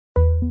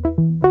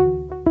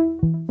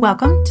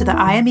Welcome to the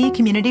IME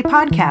Community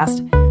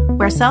Podcast,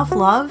 where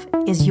self-love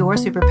is your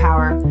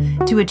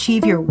superpower to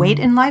achieve your weight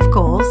and life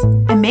goals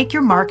and make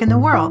your mark in the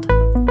world.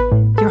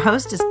 Your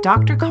host is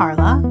Dr.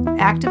 Carla,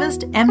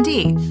 activist,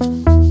 MD.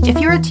 If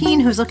you're a teen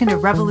who's looking to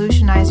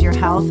revolutionize your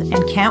health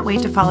and can't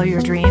wait to follow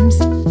your dreams,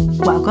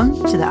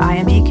 welcome to the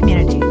IME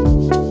Community.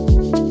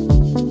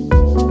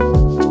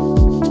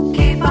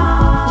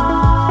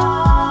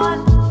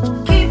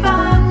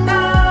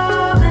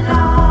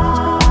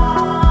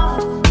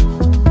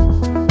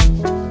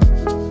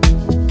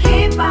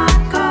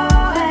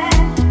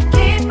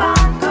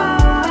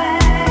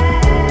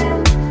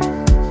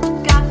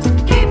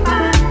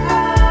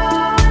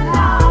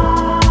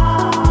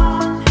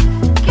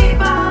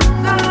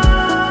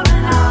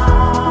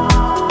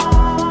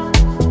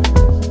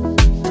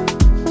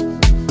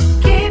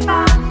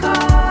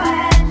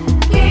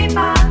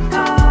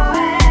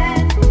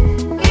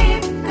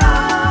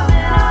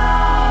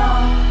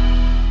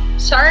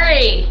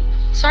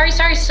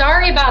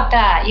 Sorry about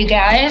that, you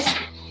guys.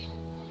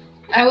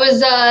 I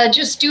was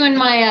just doing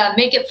my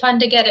Make It Fun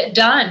to Get It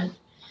Done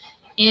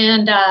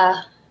and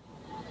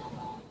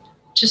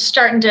just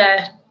starting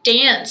to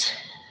dance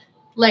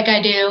like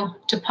I do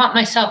to pump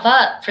myself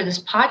up for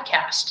this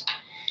podcast.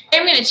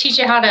 I'm going to teach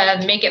you how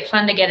to make it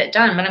fun to get it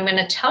done, but I'm going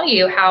to tell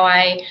you how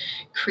I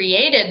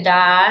created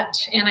that,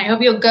 and I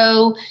hope you'll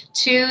go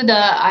to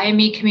the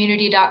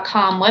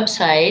imecommunity.com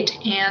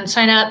website and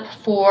sign up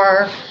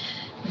for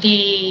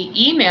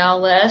the email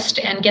list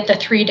and get the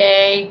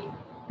 3-day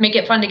Make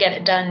It Fun to Get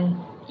It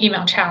Done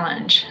email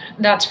challenge.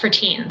 That's for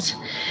teens.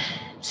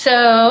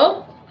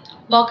 So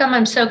welcome.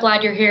 I'm so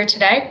glad you're here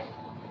today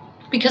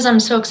because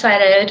I'm so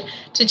excited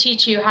to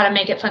teach you how to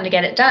make it fun to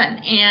get it done.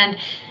 And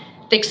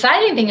the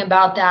exciting thing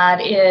about that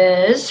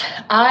is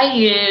I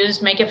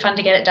use Make It Fun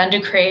to Get It Done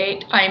to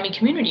create IME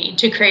Community,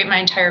 to create my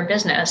entire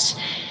business.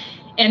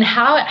 And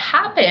how it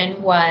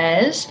happened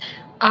was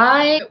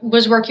I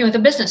was working with a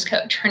business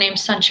coach. Her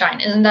name's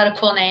Sunshine. Isn't that a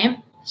cool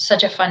name?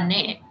 Such a fun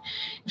name.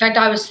 In fact,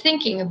 I was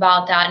thinking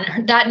about that,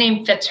 and that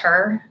name fits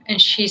her,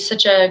 and she's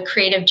such a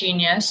creative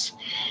genius.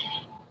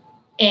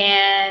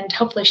 And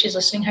hopefully she's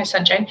listening. Hi,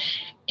 Sunshine.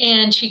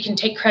 And she can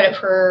take credit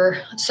for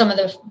some of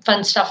the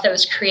fun stuff that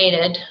was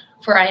created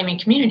for IME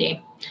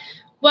Community.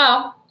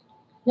 Well,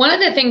 one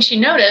of the things she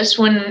noticed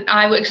when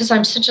because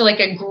I'm such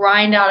a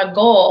grind out a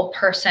goal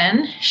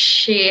person,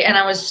 and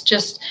I was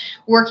just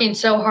working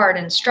so hard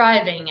and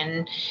striving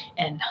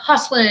and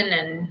hustling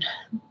and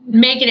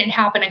making it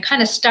happen and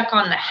kind of stuck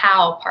on the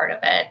how part of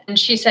it. And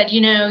she said,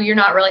 you're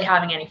not really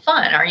having any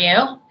fun, are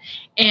you?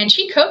 And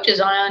she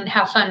coaches on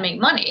have fun, make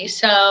money.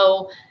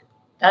 So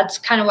that's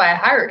kind of why I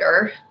hired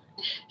her.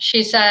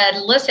 She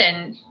said,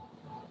 listen,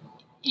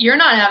 you're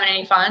not having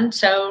any fun,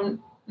 so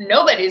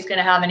nobody's going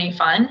to have any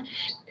fun.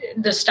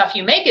 The stuff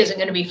you make isn't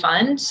going to be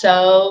fun,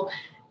 so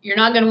you're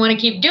not going to want to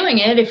keep doing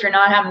it if you're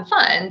not having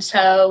fun.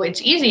 So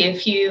it's easy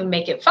if you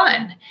make it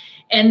fun.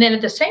 And then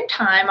at the same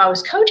time, I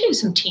was coaching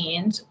some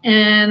teens,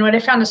 and what I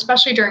found,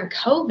 especially during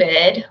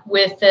COVID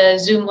with the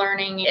Zoom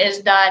learning,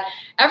 is that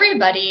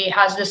everybody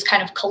has this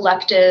kind of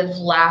collective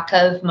lack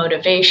of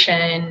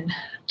motivation.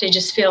 They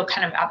just feel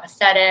kind of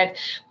apathetic,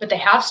 but they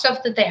have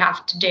stuff that they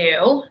have to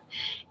do.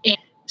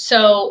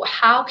 So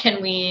how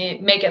can we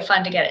make it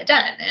fun to get it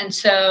done? And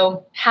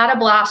so had a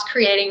blast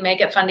creating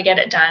Make It Fun to Get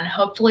It Done.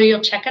 Hopefully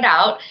you'll check it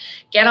out.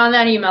 Get on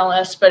that email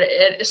list, but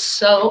it is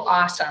so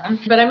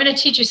awesome. But I'm going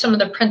to teach you some of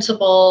the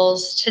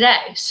principles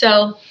today.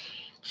 So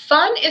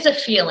fun is a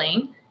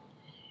feeling,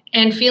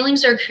 and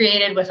feelings are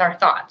created with our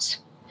thoughts.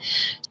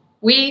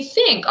 We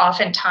think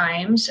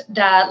oftentimes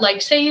that,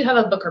 say you have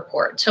a book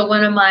report. So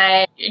one of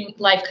my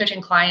life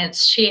coaching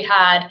clients, she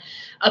had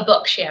a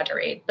book she had to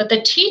read, but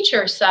the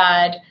teacher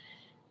said,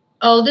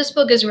 oh, this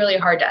book is really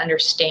hard to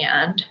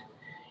understand,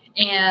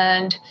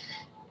 and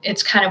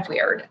it's kind of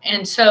weird.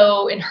 And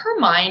so in her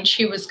mind,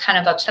 she was kind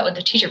of upset with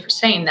the teacher for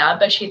saying that,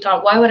 but she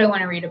thought, why would I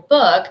want to read a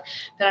book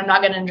that I'm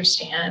not going to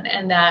understand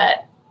and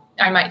that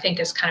I might think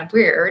is kind of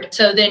weird?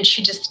 So then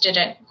she just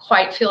didn't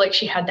quite feel like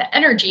she had the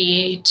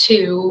energy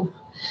to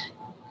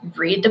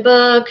read the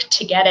book,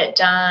 to get it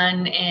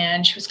done,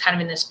 and she was kind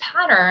of in this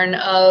pattern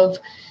of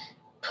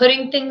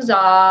putting things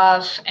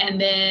off, and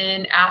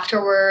then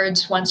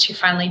afterwards, once she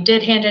finally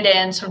did hand it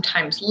in,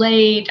 sometimes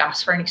late,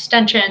 ask for an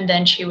extension,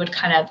 then she would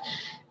kind of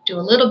do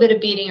a little bit of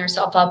beating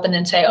herself up and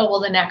then say, oh, well,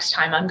 the next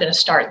time I'm going to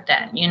start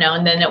then,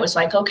 and then it was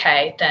like,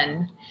 okay,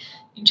 then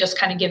just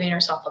kind of giving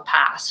herself a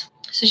pass.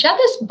 So she had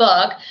this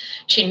book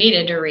she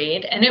needed to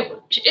read, and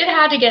it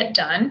had to get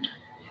done.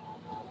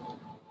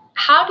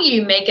 How do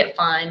you make it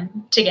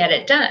fun to get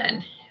it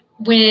done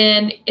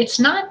when it's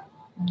not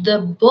the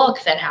book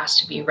that has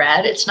to be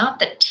read? It's not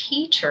the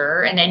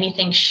teacher and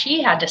anything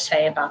she had to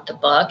say about the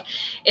book.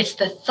 It's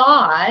the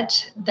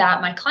thought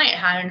that my client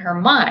had in her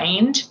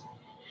mind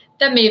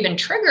that may have been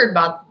triggered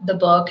about the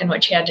book and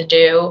what she had to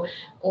do,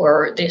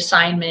 or the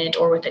assignment,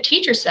 or what the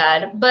teacher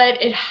said,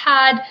 but it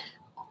had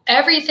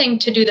everything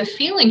to do, the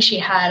feeling she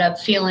had of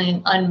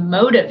feeling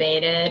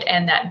unmotivated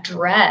and that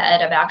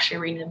dread of actually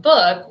reading the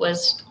book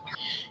was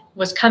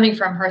coming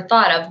from her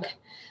thought of,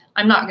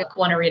 I'm not going to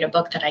want to read a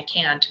book that I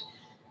can't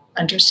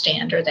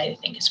understand or that I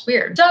think is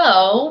weird.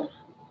 So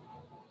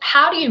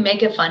how do you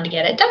make it fun to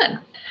get it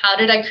done? How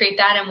did I create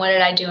that and what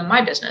did I do in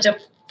my business? The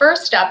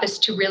first step is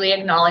to really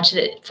acknowledge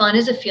that fun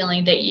is a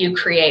feeling that you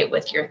create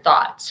with your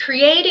thoughts.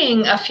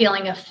 Creating a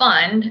feeling of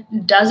fun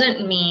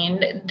doesn't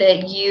mean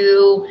that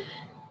you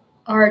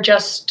are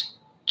just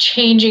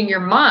changing your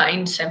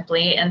mind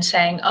simply and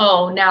saying,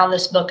 oh, now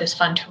this book is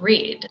fun to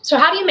read. So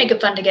how do you make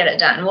it fun to get it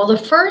done? Well, the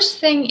first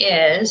thing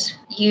is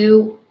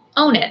you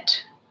own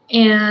it.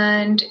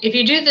 And if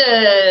you do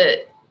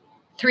the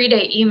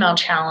 3-day email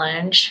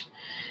challenge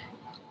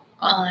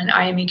on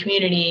IME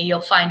Community,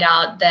 you'll find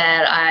out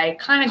that I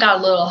kind of got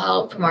a little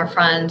help from our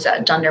friends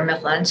at Dunder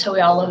Mifflin. So we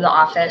all love The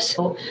Office.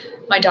 So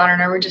my daughter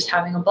and I were just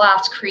having a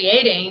blast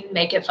creating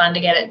Make It Fun to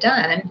Get It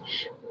Done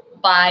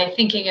by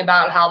thinking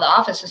about how The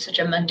Office is such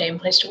a mundane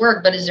place to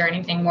work. But is there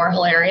anything more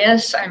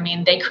hilarious? I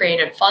mean, they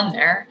created fun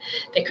there.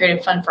 They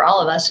created fun for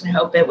all of us, and I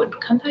hope it would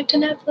come back to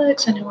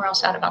Netflix. I know we're all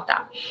sad about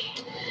that.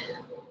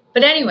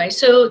 But anyway,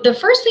 so the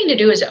first thing to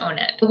do is own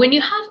it. When you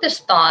have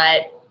this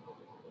thought,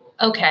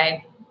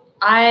 okay,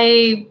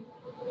 I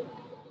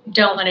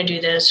don't want to do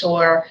this,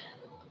 or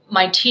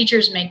my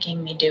teacher's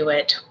making me do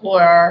it,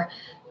 or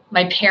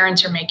my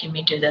parents are making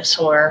me do this,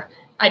 or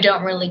I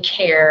don't really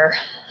care.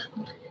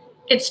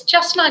 It's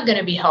just not going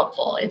to be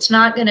helpful. It's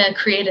not going to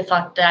create a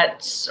thought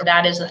that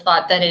is a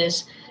thought that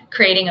is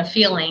creating a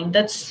feeling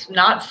that's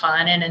not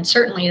fun, and it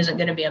certainly isn't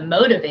going to be a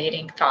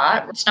motivating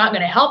thought. It's not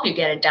going to help you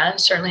get it done.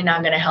 It's certainly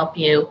not going to help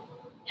you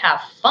have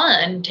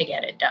fun to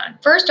get it done.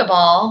 First of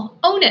all,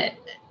 own it.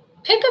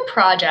 Pick a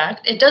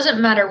project. It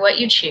doesn't matter what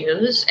you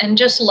choose, and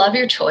just love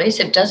your choice.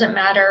 It doesn't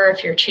matter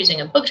if you're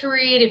choosing a book to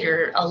read, if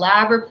you're a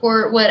lab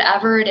report,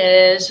 whatever it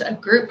is, a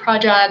group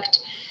project.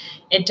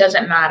 It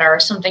doesn't matter,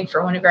 something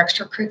for one of your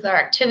extracurricular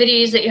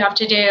activities that you have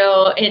to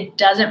do. It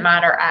doesn't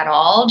matter at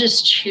all.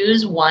 Just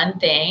choose one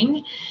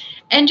thing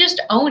and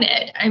just own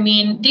it. I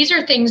mean, these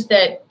are things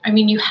that,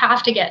 you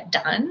have to get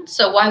done.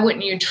 So why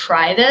wouldn't you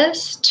try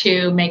this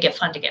to make it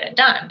fun to get it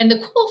done? And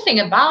the cool thing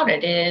about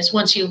it is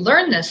once you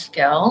learn this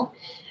skill,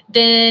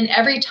 then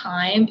every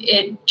time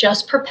it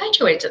just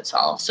perpetuates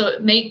itself. So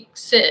it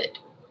makes it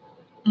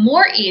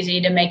more easy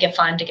to make it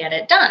fun to get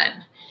it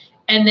done.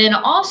 And then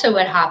also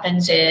what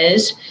happens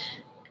is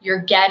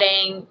you're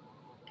getting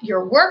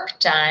your work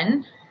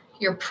done,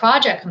 your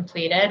project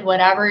completed,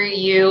 whatever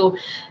you're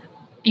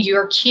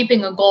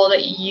keeping a goal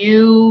that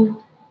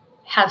you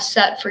have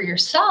set for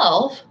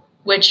yourself,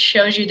 which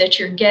shows you that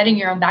you're getting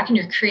your own back and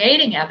you're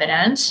creating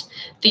evidence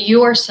that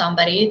you are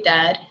somebody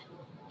that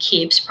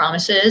keeps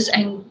promises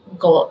and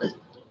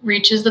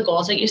reaches the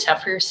goals that you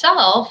set for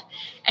yourself.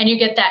 And you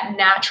get that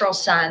natural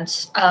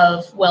sense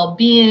of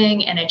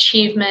well-being and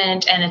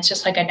achievement. And it's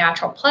just like a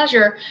natural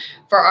pleasure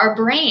for our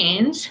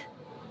brains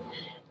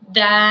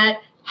that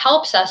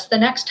helps us the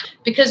next time.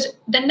 Because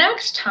the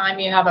next time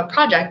you have a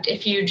project,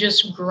 if you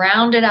just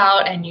ground it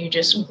out and you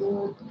just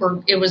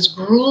it was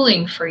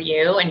grueling for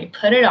you and you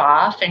put it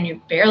off and you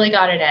barely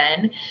got it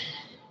in,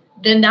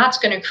 then that's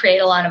going to create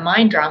a lot of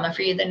mind drama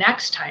for you the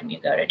next time you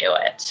go to do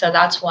it. So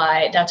that's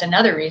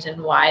another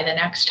reason why the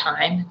next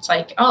time it's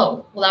like,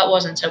 oh, well, that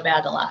wasn't so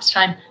bad the last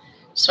time,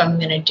 so I'm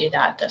going to do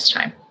that this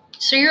time.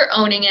 So you're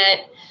owning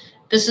it.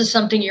 This is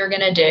something you're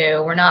going to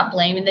do. We're not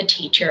blaming the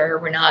teacher.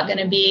 We're not going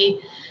to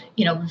be,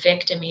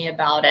 victim-y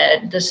about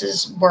it. This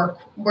is work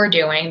we're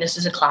doing. This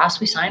is a class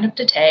we signed up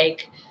to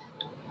take.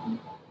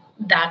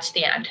 That's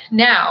the end.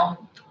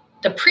 Now,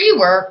 the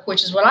pre-work,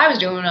 which is what I was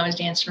doing when I was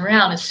dancing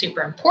around, is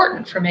super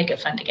important for Make It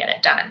Fun to Get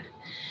It Done.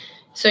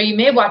 So you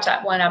may have watched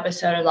that one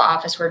episode of The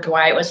Office where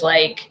Dwight was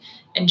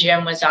and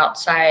Jim was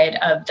outside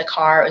of the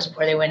car. It was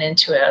before they went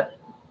into a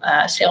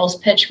sales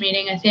pitch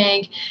meeting, I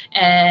think.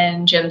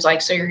 And Jim's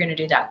like, so you're going to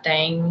do that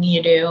thing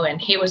you do?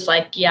 And he was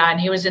like, yeah. And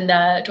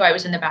Dwight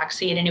was in the back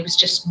seat and he was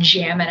just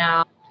jamming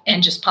out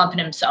and just pumping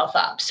himself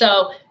up.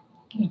 So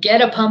get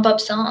a pump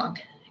up song.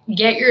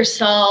 Get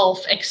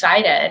yourself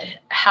excited,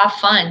 have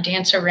fun,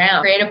 dance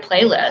around, create a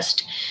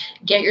playlist,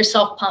 get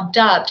yourself pumped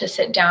up to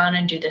sit down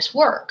and do this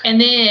work. And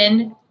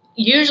then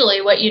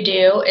usually what you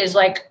do is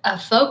like a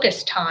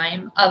focus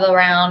time of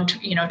around,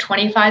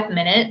 25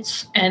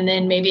 minutes and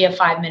then maybe a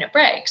 5-minute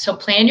break. So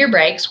plan your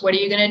breaks. What are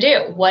you going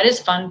to do? What is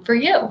fun for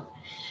you?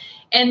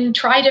 And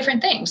try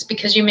different things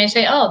because you may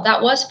say, oh,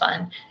 that was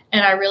fun.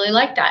 And I really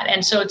like that.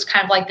 And so it's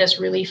kind of like this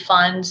really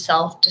fun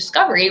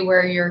self-discovery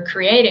where you're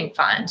creating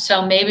fun.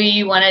 So maybe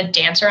you want to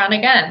dance around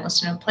again,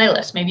 listen to a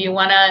playlist. Maybe you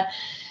want to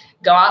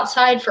go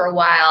outside for a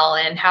while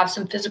and have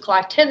some physical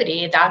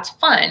activity. That's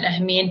fun. I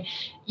mean,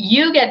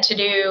 you get to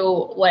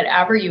do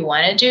whatever you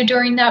want to do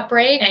during that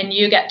break, and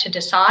you get to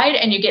decide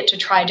and you get to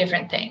try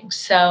different things.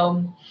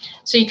 So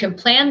you can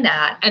plan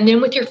that. And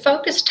then with your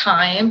focus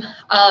time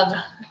of,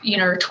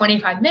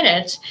 25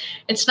 minutes,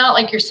 it's not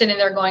like you're sitting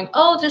there going,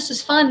 oh, this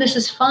is fun.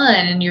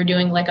 And you're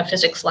doing like a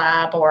physics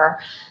lab or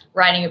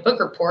writing a book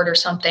report or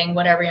something,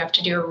 whatever you have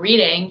to do, or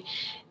reading.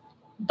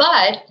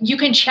 But you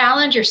can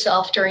challenge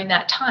yourself during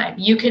that time.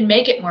 You can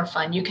make it more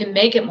fun. You can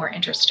make it more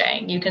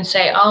interesting. You can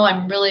say, oh,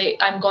 I'm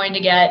going to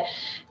get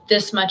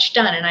this much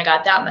done and I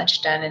got that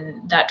much done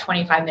in that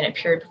 25-minute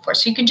period before.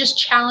 So you can just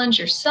challenge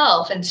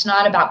yourself, and it's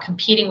not about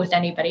competing with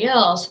anybody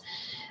else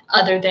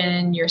other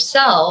than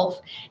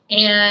yourself.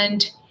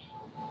 And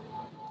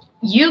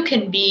you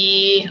can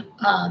be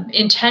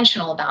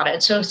intentional about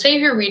it. So say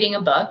you're reading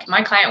a book.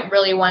 My client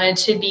really wanted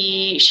to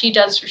be, she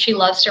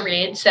loves to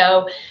read.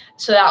 So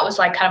that was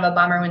like kind of a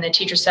bummer when the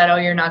teacher said, oh,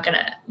 you're not going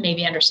to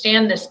maybe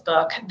understand this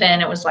book. Then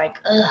it was like,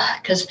 ugh,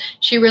 because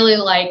she really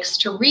likes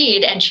to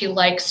read and she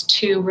likes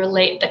to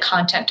relate the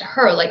content to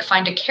her, like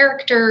find a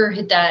character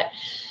that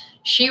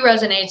she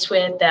resonates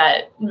with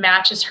that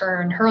matches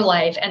her in her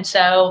life. And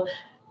so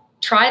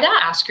try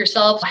that. Ask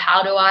yourself,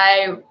 how do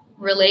I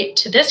relate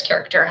to this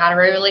character? How do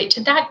I relate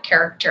to that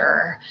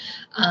character?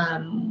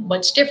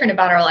 What's different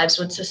about our lives?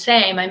 What's the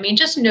same? I mean,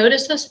 just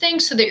notice those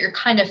things so that you're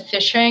kind of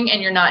fishing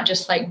and you're not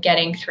just like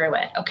getting through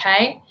it.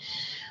 Okay.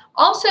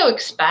 Also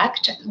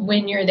expect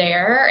when you're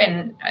there,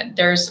 and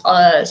there's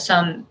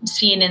some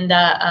scene in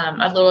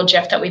the, a little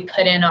GIF that we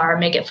put in our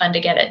Make It Fun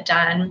to Get It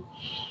Done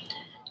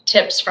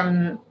tips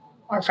from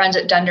our friends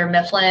at Dunder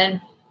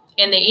Mifflin.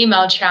 In the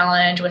email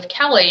challenge with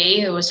Kelly,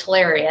 who was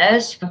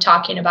hilarious, I'm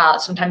talking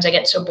about sometimes I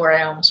get so bored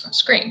I almost want to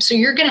scream. So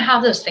you're going to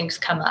have those things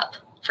come up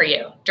for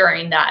you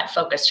during that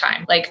focus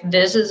time. Like,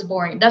 this is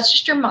boring. That's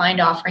just your mind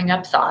offering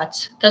up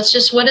thoughts. That's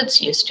just what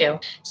it's used to.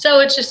 So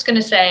it's just going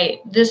to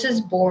say, this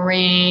is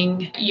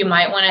boring. You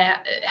might want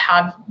to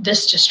have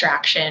this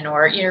distraction,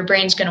 or your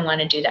brain's going to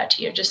want to do that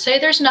to you. Just say,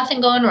 there's nothing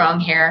going wrong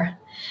here.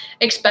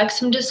 Expect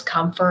some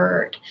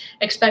discomfort.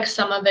 Expect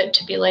some of it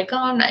to be like,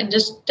 oh,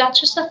 that's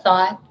just a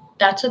thought.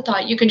 That's a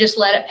thought. You can just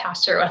let it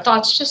pass through. A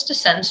thought's just a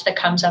sentence that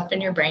comes up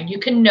in your brain. You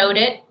can note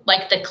it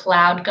like the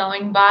cloud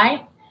going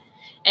by,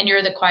 and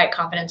you're the quiet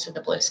confidence of the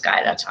blue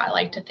sky. That's how I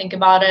like to think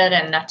about it.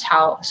 And that's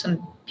how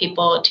some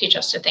people teach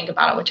us to think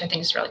about it, which I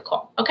think is really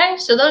cool. Okay.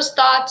 So those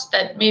thoughts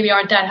that maybe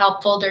aren't that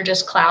helpful, they're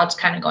just clouds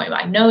kind of going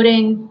by.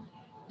 Noting,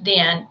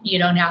 then you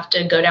don't have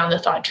to go down the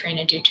thought train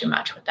and do too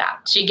much with that.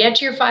 So you get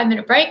to your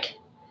 5-minute break,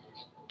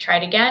 try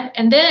it again.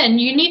 And then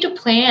you need to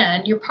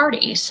plan your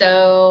party.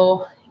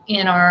 So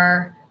in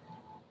our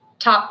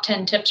top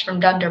 10 tips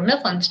from Dunder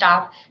Mifflin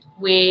stuff,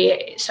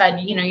 we said,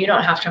 you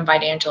don't have to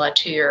invite Angela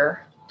to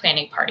your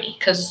planning party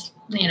because,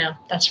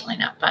 that's really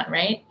not fun,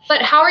 right?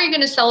 But how are you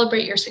going to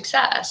celebrate your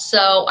success?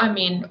 So,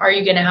 are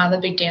you going to have a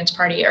big dance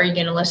party? Are you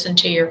going to listen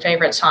to your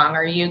favorite song?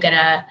 Are you going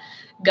to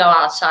go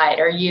outside?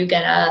 Are you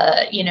going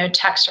to,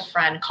 text a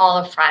friend, call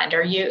a friend?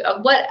 Are you,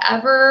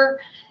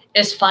 whatever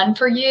is fun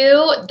for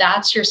you,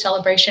 that's your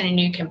celebration, and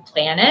you can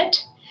plan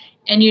it,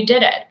 and you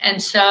did it.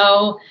 And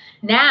so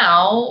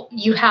now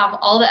you have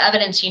all the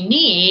evidence you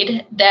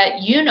need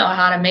that you know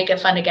how to make it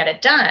fun to get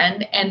it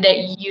done, and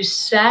that you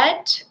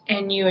set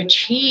and you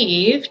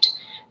achieved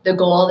the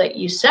goal that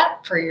you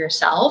set for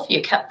yourself.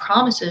 You kept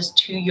promises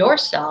to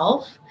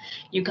yourself.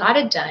 You got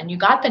it done. You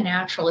got the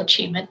natural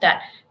achievement,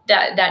 that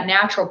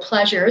natural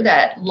pleasure,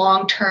 that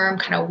long-term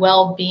kind of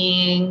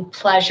well-being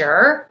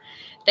pleasure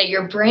that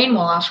your brain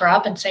will offer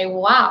up and say,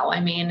 wow,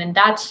 and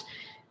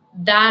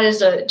that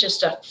is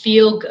just a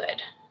feel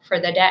good for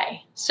the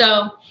day.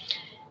 So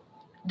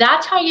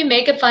that's how you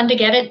make it fun to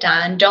get it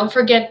done. Don't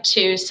forget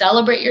to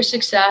celebrate your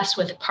success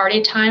with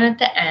party time at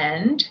the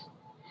end.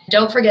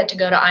 Don't forget to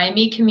go to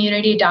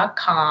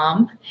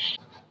IMEcommunity.com.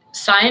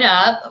 Sign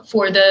up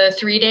for the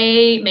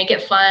 3-day Make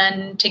It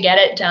Fun to Get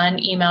It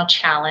Done email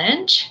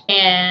challenge.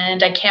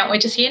 And I can't wait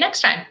to see you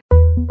next time.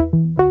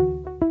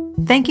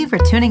 Thank you for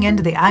tuning in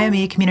to the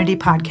IME Community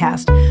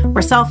Podcast,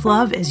 where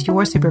self-love is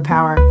your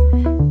superpower.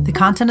 The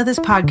content of this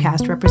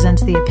podcast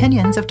represents the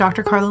opinions of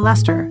Dr. Carla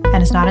Lester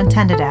and is not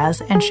intended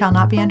as, and shall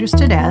not be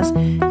understood as,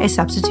 a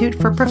substitute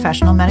for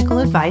professional medical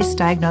advice,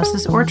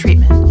 diagnosis, or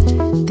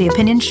treatment. The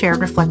opinions shared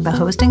reflect the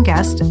host and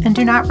guest and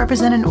do not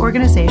represent an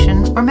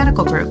organization or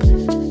medical group.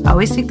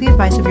 Always seek the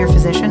advice of your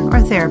physician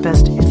or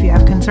therapist if you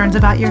have concerns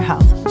about your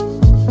health.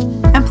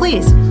 And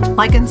please,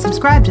 like and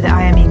subscribe to the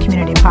IME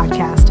Community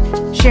Podcast.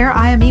 Share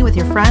IME with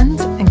your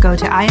friends and go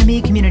to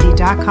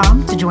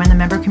imecommunity.com to join the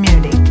member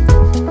community.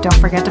 Don't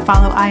forget to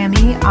follow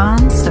IME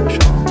on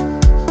social.